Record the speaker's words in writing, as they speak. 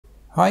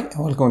Hi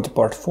and welcome to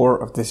part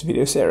 4 of this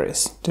video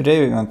series. Today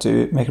we're going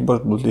to make it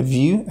possible to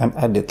view and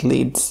edit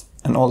leads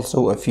and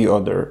also a few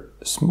other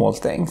small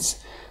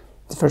things.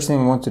 The first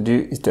thing we want to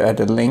do is to add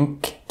a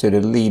link to the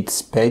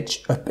leads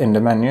page up in the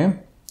menu.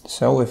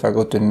 So if I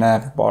go to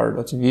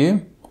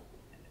navbar.view,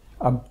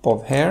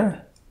 above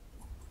here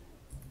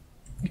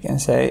we can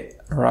say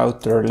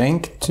router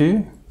link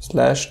to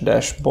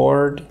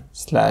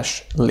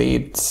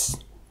 /dashboard/leads,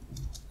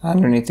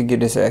 and we need to give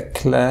this a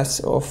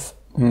class of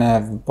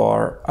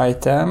navbar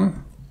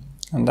item,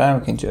 and then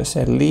we can just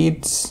say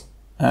leads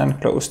and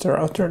close the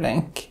router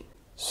link.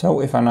 So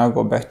if I now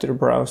go back to the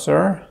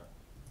browser,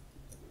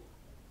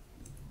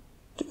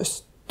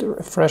 just to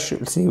refresh,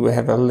 you'll see we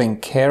have a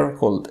link here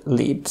called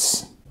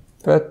leads,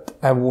 but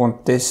I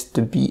want this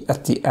to be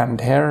at the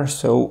end here,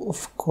 so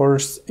of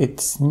course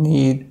it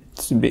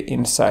needs to be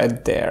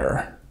inside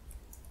there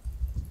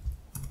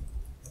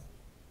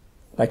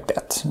like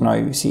that. So now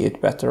you see it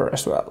better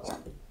as well.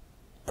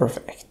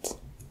 Perfect.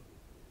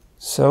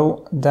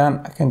 So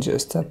then I can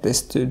just set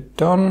this to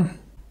done,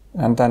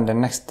 and then the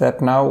next step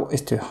now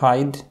is to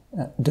hide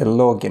the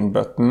login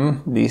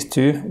button, these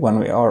two, when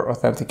we are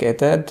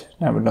authenticated.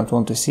 Now we don't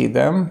want to see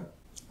them,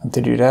 and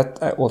to do that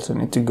I also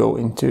need to go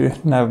into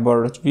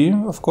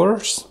navbar.view, of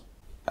course,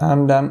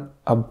 and then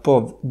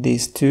above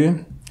these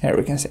two here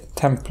we can say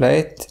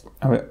template,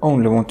 and we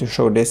only want to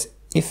show this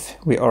if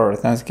we are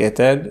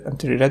authenticated, and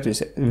to do that we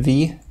say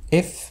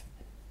if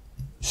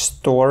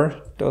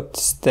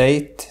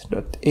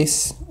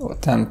store.state.is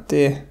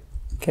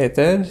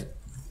authenticated,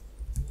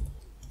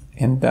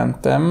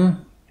 indent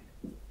them,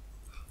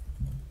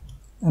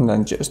 and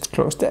then just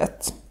close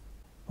that.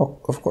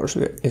 Of course,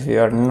 if we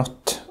are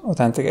not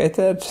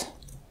authenticated,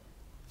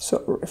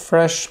 so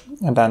refresh,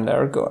 and then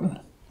they're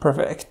gone.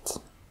 Perfect.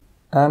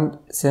 And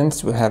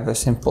since we have a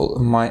simple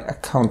my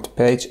account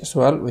page as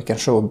well, we can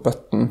show a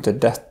button to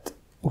that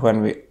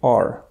when we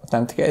are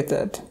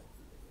authenticated.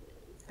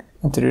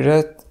 And to do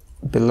that,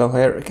 below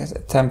here we can say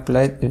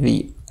template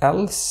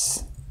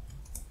else,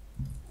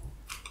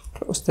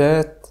 close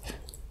that,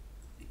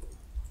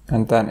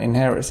 and then in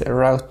here is a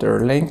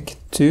router link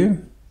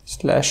to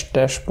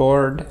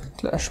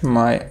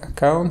 /dashboard/my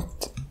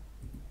account,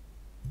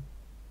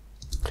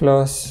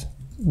 close,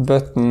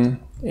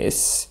 button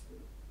is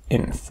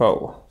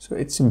info, so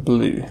it's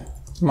blue,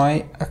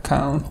 my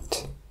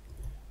account,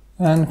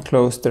 and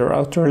close the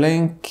router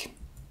link,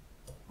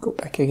 go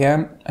back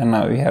again, and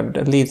now we have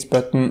the leads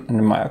button and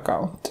the my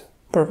account.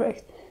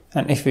 Perfect.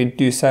 And if we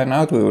do sign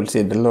out, we will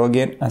see the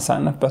login and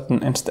sign up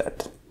button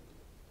instead.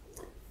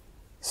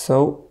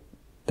 So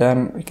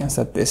then we can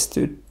set this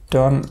to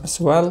done as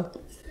well.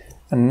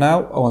 And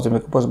now I want to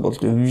make it possible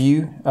to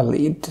view a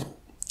lead. To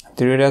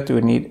do that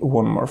we need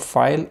one more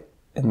file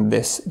in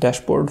this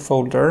dashboard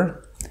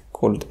folder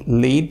called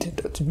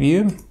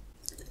lead.view.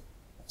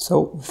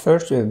 So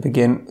first we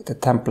begin with a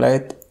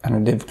template and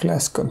a div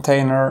class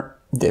container,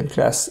 div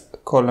class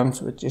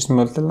columns, which is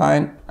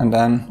multi-line, and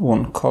then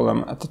one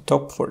column at the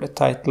top for the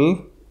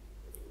title.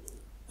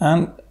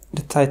 And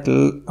the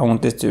title, I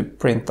want it to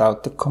print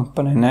out the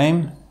company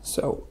name,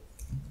 so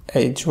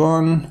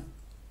H1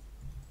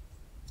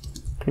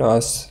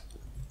 class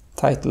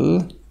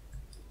title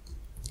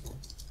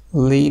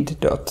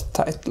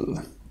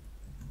lead.title.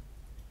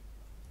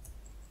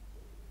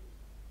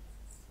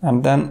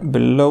 And then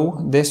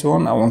below this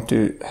one I want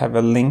to have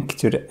a link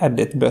to the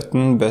edit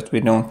button, but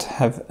we don't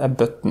have a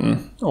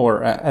button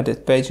or an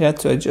edit page yet,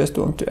 so I just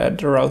want to add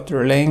the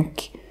router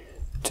link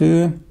to,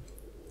 you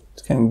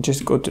can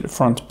just go to the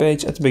front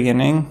page at the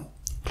beginning,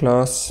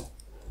 class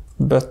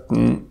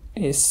button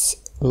is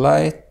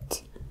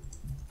light,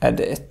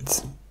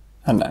 edit,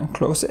 and then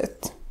close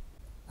it.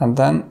 And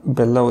then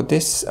below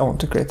this I want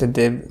to create a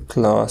div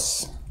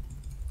class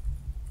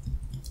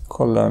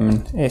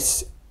column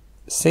is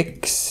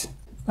 6.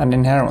 And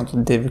in here I want a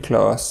div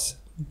class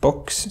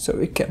box, so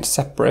we can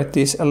separate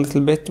these a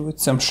little bit with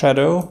some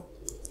shadow.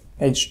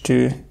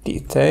 H2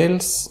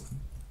 details.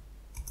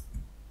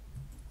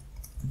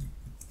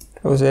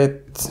 Close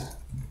it.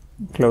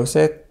 Close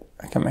it.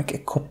 I can make a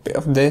copy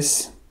of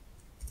this.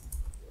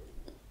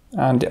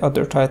 And the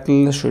other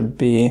title should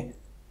be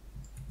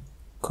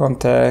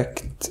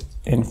contact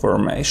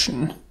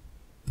information.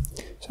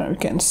 So we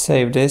can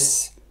save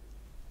this,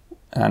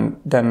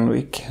 and then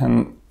we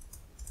can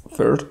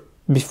first,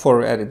 before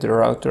we edit the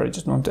router, I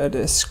just want to add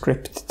a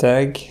script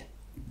tag.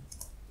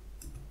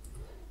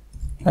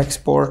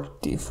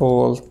 Export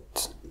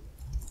default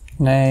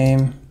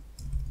name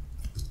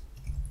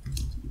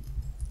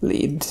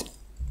lead.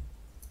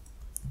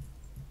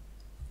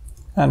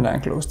 And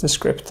then close the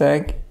script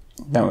tag.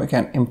 Then we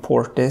can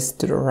import this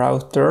to the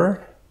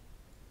router.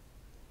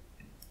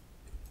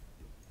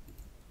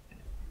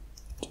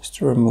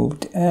 Just remove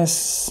the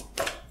S.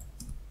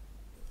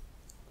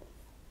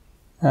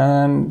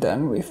 And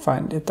then we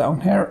find it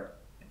down here.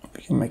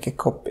 We can make a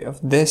copy of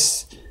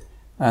this,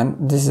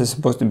 and this is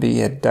supposed to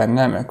be a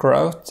dynamic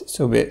route,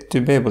 so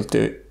to be able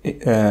to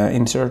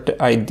insert the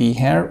ID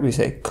here, we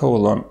say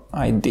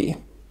 :ID.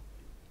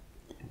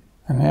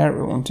 And here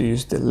we want to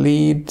use the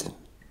lead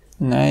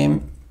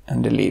name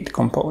and the lead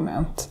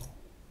component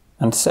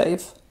and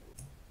save.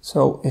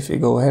 So if you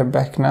go here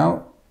back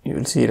now, you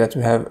will see that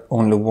we have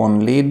only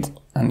one lead,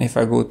 and if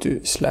I go to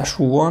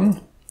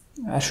 /1,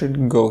 I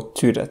should go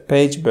to that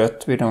page,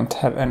 but we don't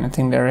have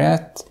anything there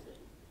yet.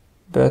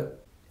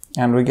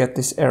 And we get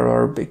this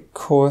error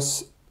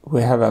because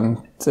we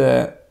haven't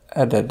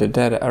added the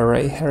data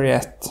array here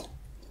yet.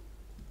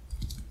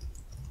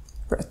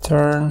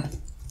 Return,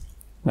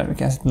 then we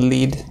can set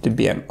lead to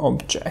be an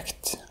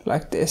object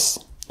like this.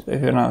 So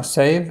if you now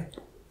save,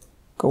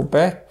 go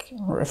back,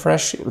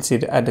 refresh, you will see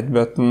the edit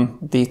button,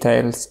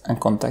 details and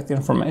contact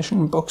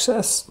information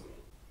boxes.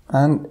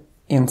 And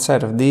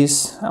inside of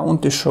these, I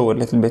want to show a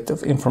little bit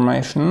of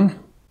information.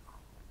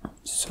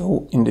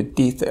 So in the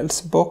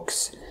details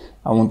box,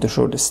 I want to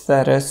show the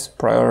status,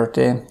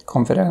 priority,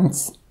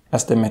 confidence,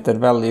 estimated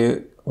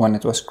value, when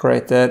it was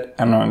created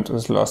and when it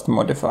was last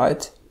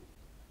modified.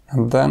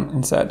 And then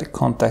inside the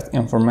contact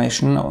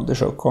information, I want to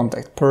show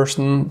contact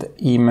person, the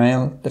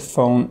email, the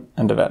phone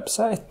and the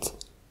website.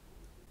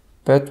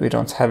 But we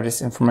don't have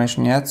this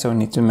information yet, so we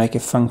need to make a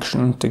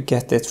function to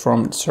get it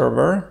from the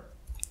server.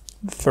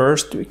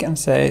 First we can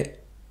say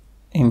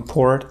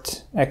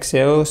import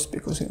Axios,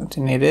 because we're going to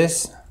need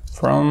this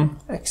from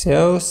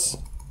Axios.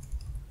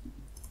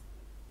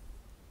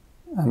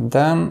 And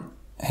then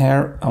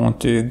here I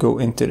want to go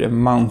into the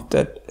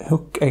mounted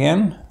hook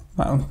again.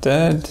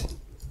 Mounted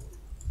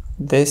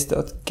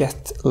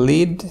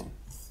this.getLead.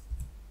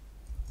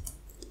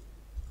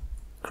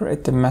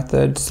 Create the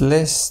methods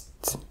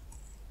list.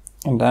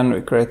 And then we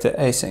create the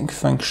async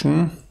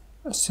function.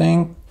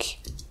 Async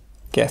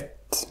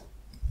get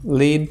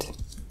lead.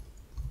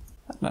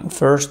 And then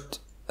first,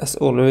 as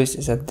always,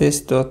 is at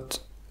this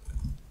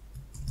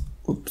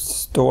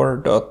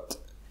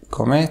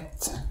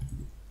store.commit.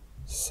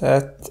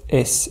 Set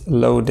is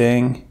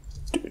loading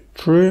to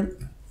true,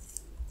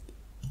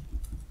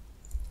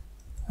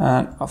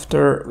 and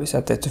after we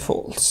set it to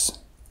false.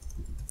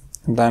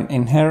 And then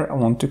in here I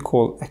want to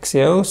call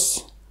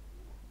Axios,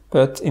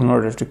 but in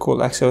order to call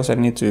Axios I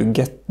need to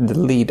get the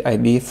lead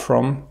ID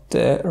from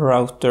the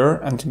router,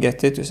 and to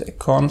get it, we say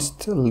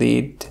const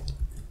lead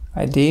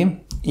ID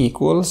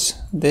equals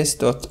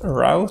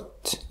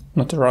this.route,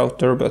 not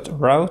router but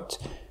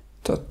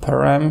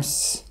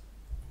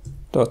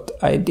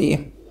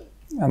route.params.id.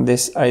 And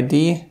this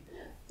ID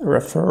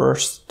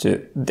refers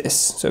to this,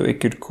 so we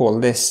could call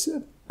this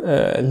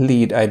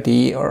lead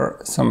ID or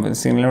something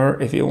similar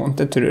if you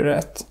wanted to do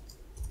that.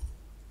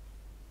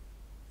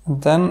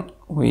 And then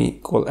we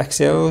call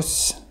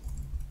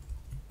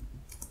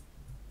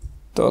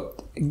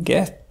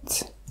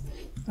Axios.get,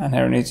 and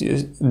here we need to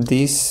use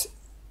these.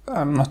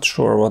 I'm not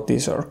sure what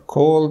these are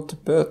called,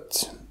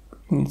 but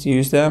we need to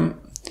use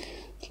them.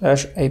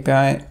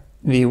 /API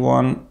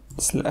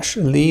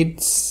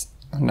v1/leads.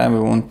 And then we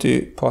want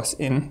to pass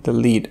in the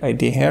lead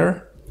ID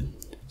here.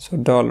 So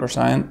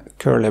 $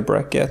 curly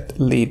bracket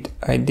lead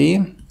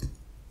ID.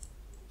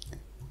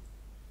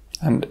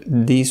 And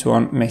this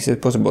one makes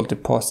it possible to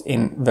pass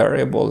in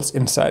variables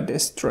inside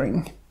this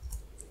string.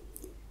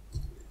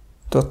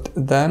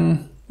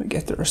 Then we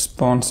get the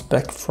response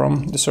back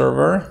from the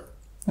server.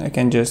 I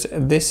can just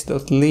add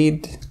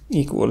this.lead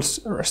equals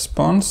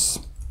response.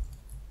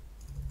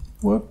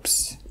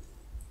 Whoops.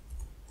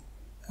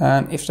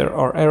 And if there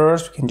are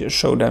errors, we can just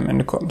show them in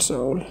the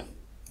console.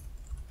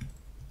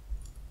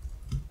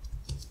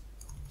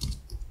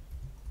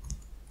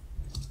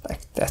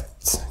 Like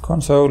that.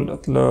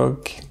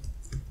 Console.log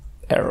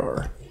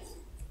error.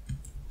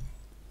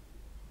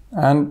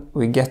 And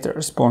we get the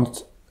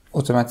response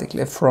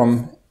automatically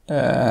from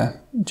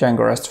Django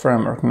REST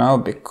framework now,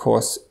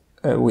 because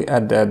we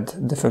added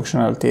the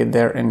functionality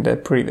there in the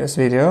previous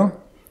video.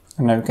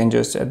 And now we can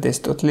just add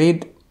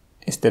this.lead.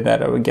 Is the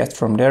data we get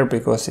from there,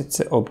 because it's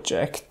an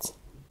object.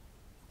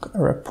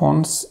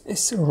 Response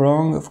is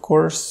wrong, of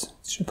course.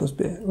 It's supposed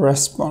to be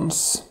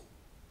response.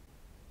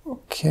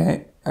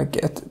 Okay, I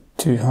get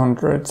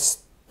 200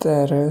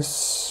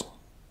 status.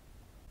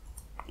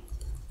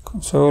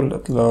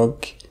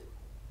 Console.log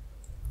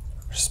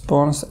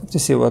response to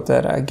see what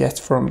data I get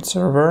from the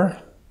server.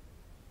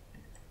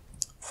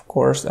 Of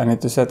course, I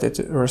need to set it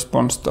to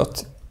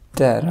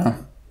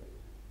response.data.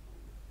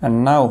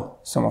 And now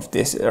some of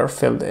these are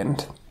filled in.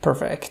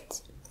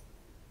 Perfect.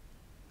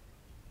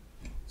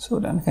 So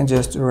then I can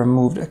just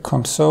remove the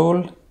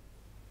console.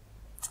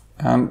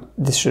 And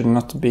this should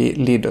not be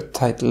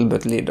lead.title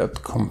but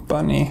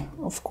lead.company,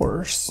 of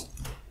course.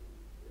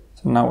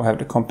 So now we have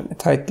the company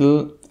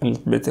title, a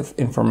little bit of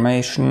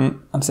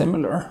information and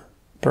similar.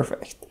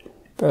 Perfect.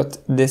 But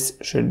this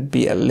should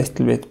be a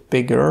little bit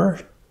bigger.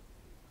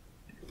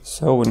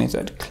 So we need to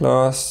add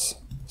class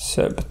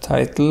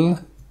subtitle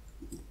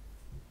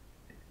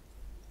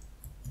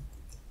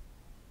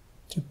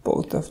to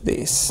both of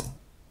these.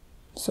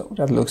 So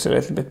that looks a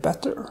little bit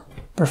better.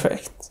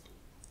 Perfect.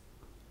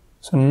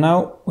 So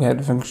now we have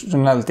the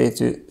functionality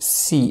to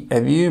see a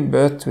view,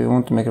 but we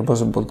want to make it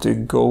possible to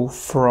go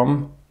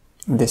from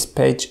this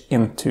page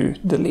into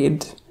the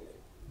lead.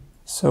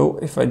 So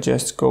if I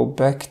just go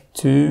back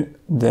to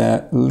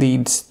the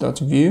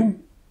leads.view,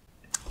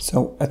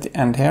 So at the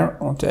end here,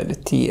 I want to add a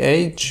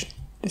th.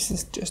 This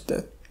is just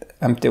an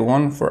empty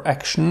one for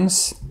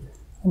actions.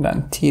 And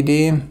then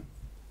td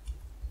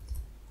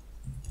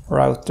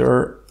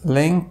router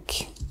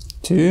link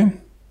to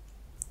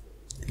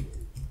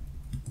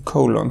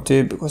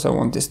 :2 because I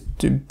want this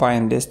to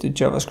bind this to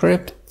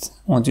JavaScript.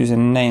 I want to use a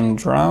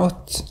named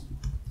route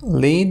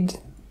lead,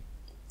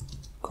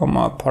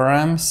 comma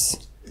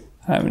params.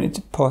 And we need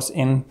to pass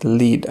in the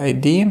lead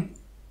ID,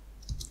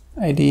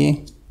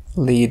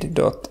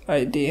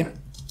 lead.id.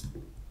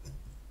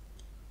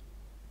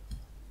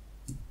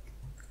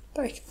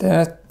 Like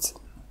that.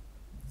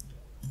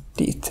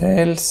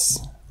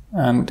 Details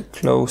and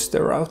close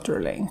the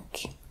router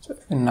link. So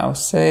if we now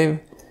save,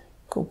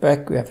 go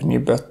back, we have a new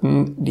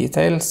button,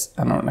 details,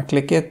 and when I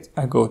click it,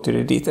 I go to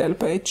the detail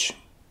page.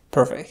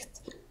 Perfect.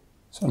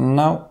 So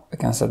now I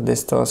can set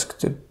this task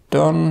to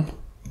done.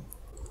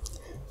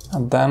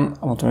 And then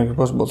I want to make it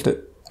possible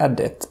to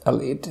edit a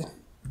lead.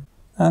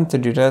 And to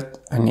do that,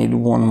 I need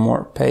one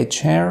more page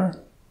here.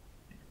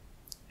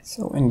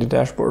 So in the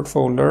dashboard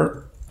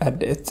folder,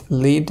 edit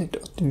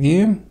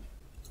lead.vue.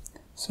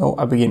 So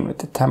I begin with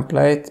the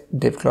template,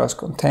 div class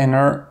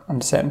container,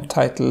 and the same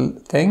title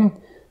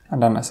thing.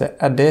 And then I say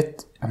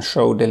edit and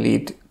show the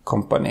lead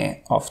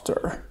company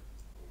after.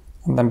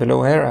 And then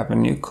below here I have a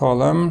new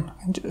column.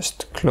 I can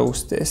just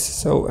close this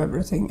so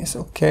everything is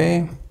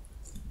okay.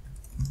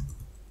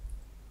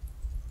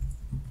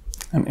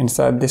 And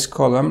inside this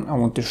column I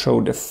want to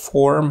show the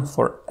form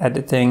for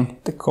editing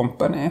the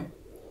company.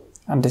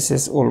 And this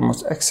is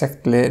almost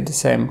exactly the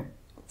same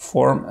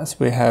form as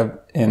we have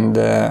in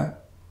the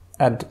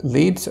add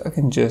lead, so I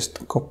can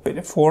just copy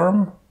the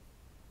form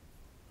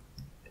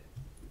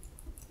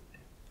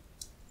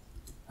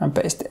and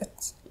paste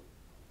it.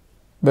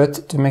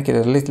 But to make it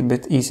a little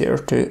bit easier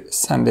to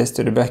send this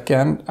to the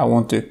backend, I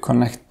want to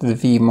connect the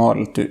V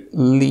model to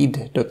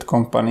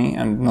lead.company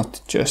and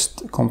not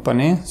just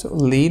company. So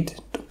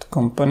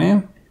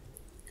lead.company,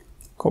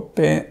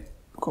 copy,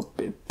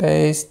 copy,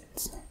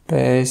 paste,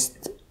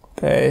 paste,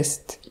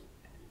 paste,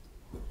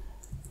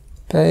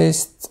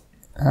 paste,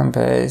 and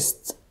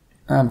paste,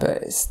 and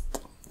paste,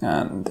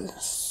 and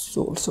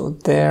also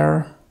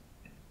there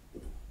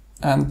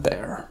and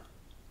there.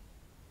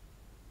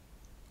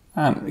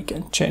 And we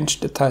can change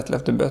the title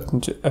of the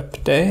button to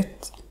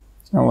update.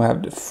 Now we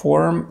have the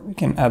form, we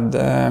can add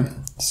the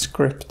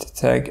script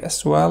tag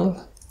as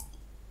well.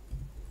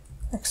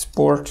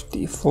 Export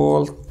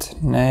default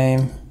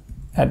name,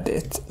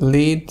 edit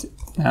lead,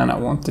 and I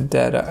want the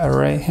data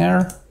array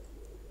here.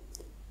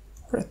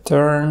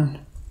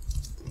 Return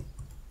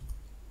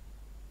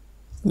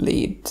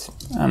lead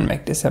and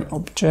make this an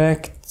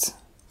object.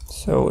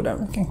 So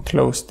then we can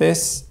close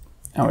this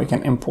and we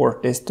can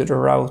import this to the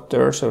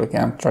router so we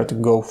can try to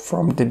go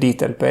from the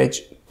detail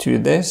page to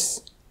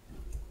this.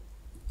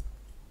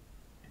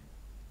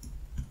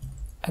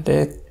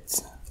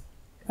 Edit,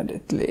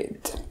 edit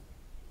lead.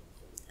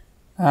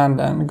 And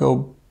then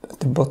go at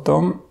the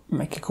bottom,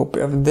 make a copy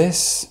of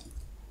this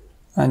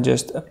and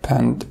just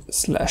append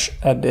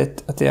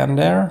 /edit at the end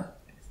there.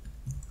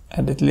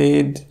 Edit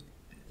lead,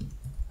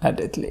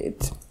 edit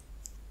lead,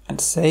 and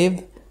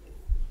save.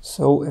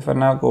 So if I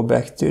now go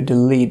back to the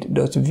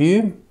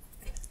lead.vue,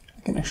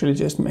 I can actually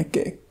just make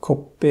a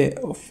copy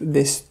of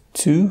this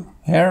 2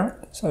 here,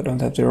 so I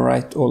don't have to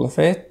write all of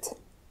it.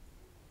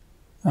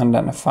 And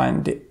then I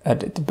find the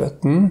edit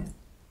button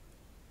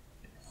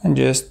and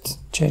just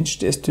change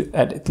this to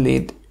edit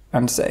lead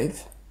and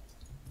save.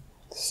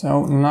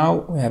 So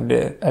now we have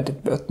the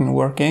edit button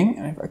working,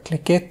 and if I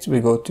click it, we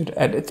go to the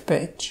edit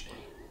page.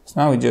 So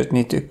now we just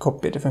need to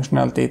copy the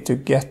functionality to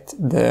get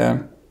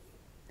the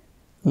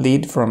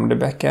lead from the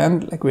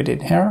backend like we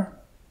did here.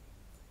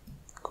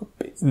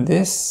 Copy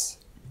this.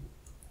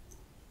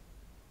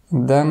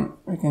 And then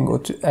we can go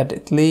to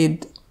edit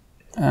lead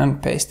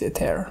and paste it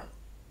here.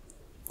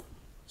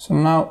 So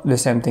now the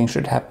same thing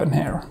should happen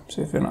here.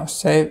 So if we now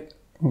save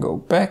and go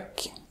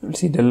back, you'll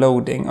see the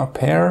loading up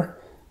here,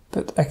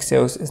 but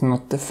Axios is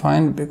not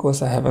defined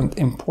because I haven't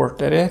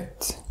imported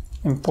it.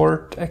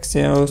 Import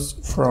Axios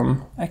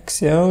from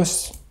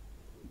Axios,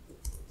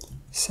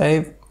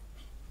 save,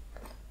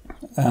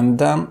 and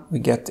then we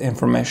get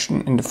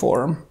information in the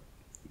form.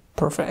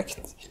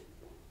 Perfect.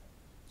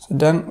 So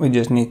then we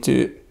just need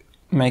to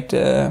make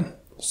the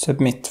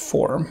submit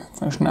form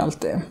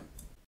functionality.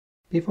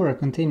 Before I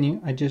continue,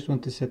 I just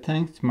want to say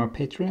thanks to my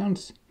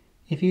Patreons.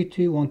 If you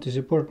too want to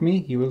support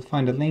me, you will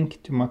find a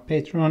link to my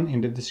Patreon in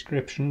the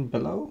description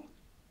below.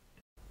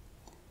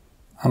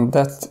 And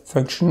that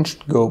function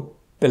should go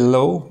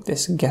below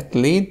this get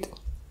lead,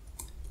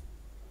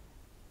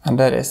 and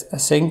that is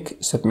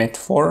async submit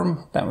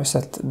form. Then we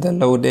set the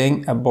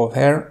loading above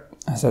here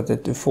and set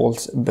it to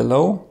false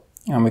below,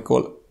 and we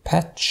call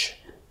patch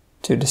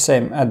to the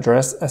same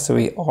address as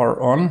we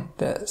are on,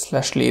 the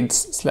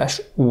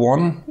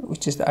 /leads/1,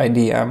 which is the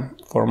ID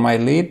for my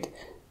lead.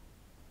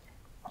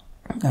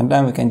 And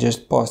then we can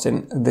just pass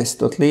in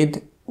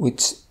this.lead,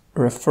 which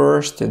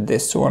refers to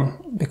this one,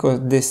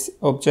 because this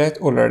object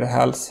already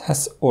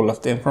has all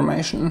of the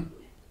information.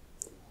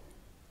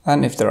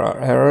 And if there are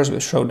errors, we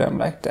show them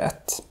like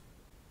that.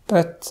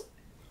 But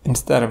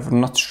instead of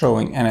not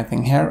showing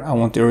anything here, I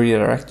want to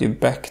redirect you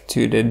back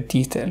to the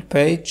detail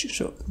page.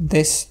 So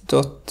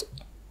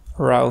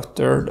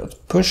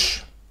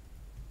this.router.push,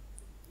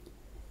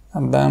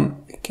 and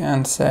then we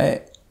can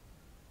say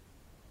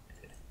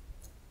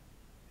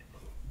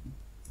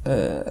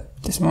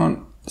this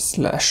one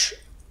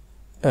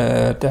 /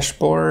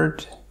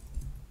 dashboard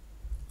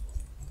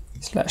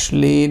 /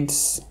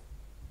 leads,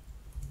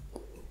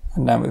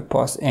 and then we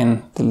pass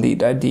in the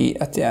lead ID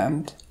at the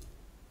end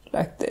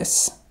like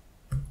this.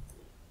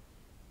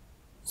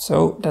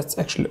 So that's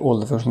actually all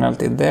the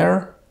functionality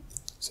there.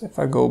 So if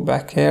I go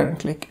back here and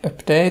click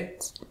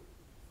update,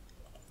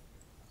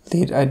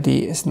 lead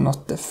ID is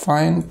not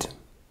defined.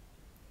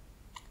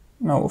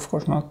 No, of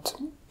course not.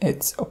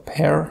 It's up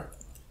here.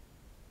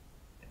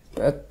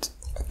 But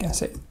I can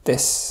say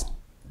this.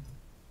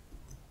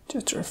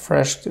 Just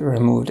refresh to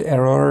remove the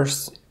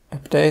errors,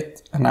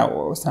 update, and now I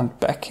was sent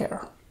back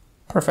here.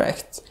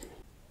 Perfect.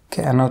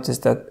 Okay, I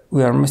noticed that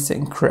we are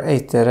missing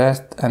created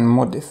at and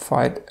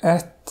modified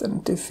at,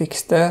 and to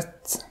fix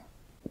that.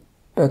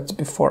 But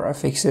before I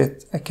fix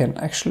it, I can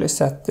actually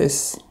set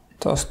this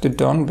task to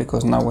done,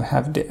 because now we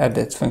have the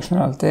edit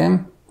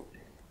functionality.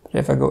 But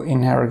if I go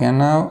in here again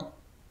now,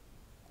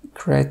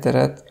 created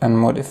at and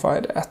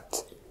modified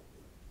at.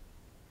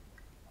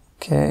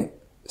 Okay,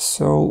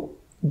 so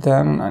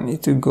then I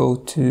need to go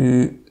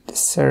to the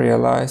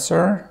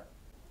serializer,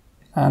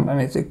 and I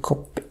need to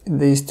copy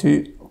these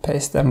two,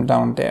 paste them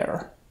down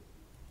there.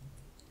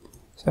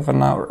 So if I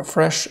now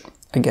refresh,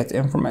 I get the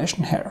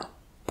information here.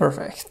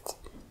 Perfect.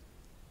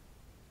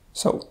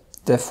 So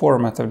the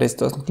format of this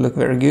doesn't look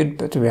very good,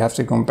 but we have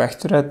to come back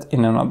to that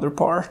in another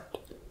part.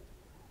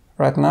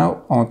 Right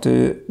now I want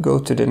to go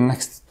to the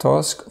next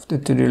task of the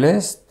to-do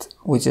list,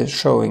 which is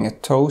showing a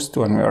toast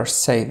when we are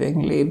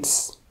saving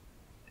leads.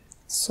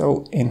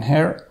 So in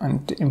here I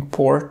need to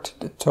import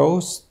the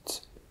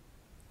toast.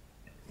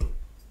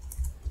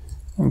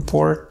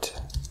 Import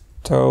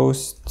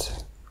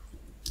toast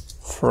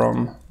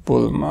from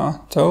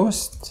Bulma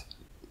toast,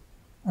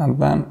 and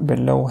then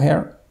below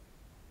here,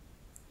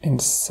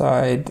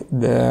 inside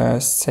the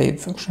save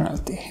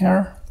functionality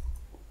here,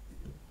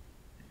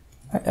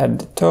 I add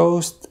the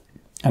toast,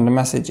 and the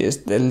message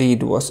is the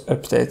lead was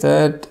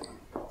updated,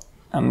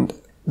 and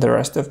the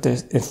rest of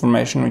this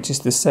information, which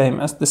is the same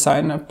as the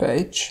sign up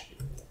page.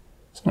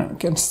 So now we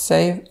can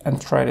save and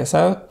try this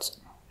out.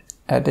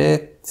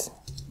 Edit,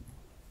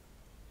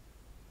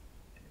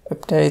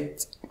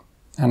 update,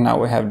 and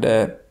now we have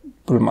the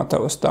Bulma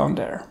toast down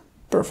there.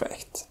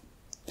 Perfect.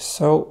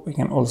 So we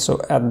can also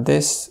add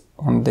this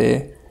on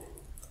the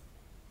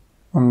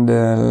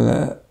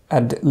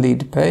add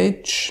lead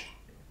page.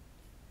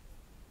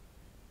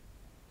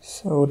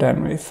 So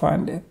then we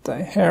find it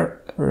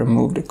here,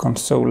 remove the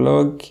console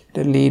log,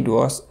 the lead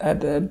was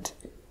added,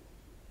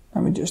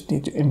 and we just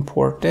need to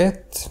import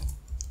it.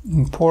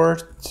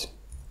 Import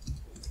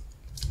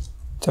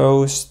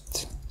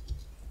toast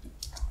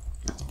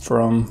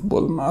from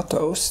Bulma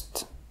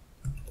toast,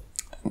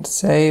 and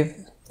save.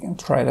 You can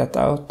try that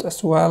out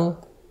as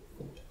well.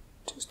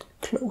 Just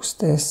close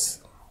this,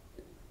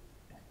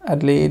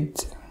 add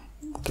lead,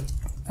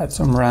 add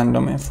some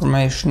random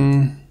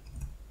information,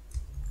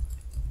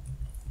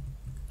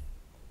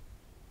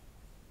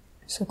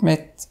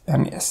 submit,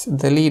 and yes,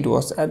 the lead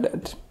was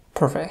added.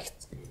 Perfect.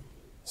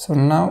 So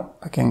now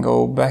I can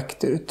go back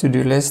to the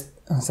to-do list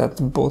and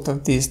set both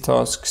of these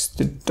tasks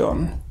to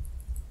done.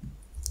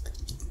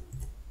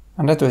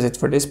 And that was it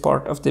for this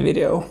part of the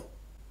video.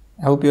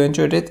 I hope you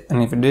enjoyed it,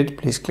 and if you did,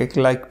 please click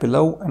like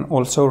below, and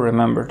also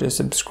remember to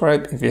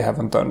subscribe if you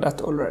haven't done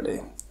that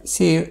already.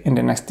 See you in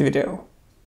the next video.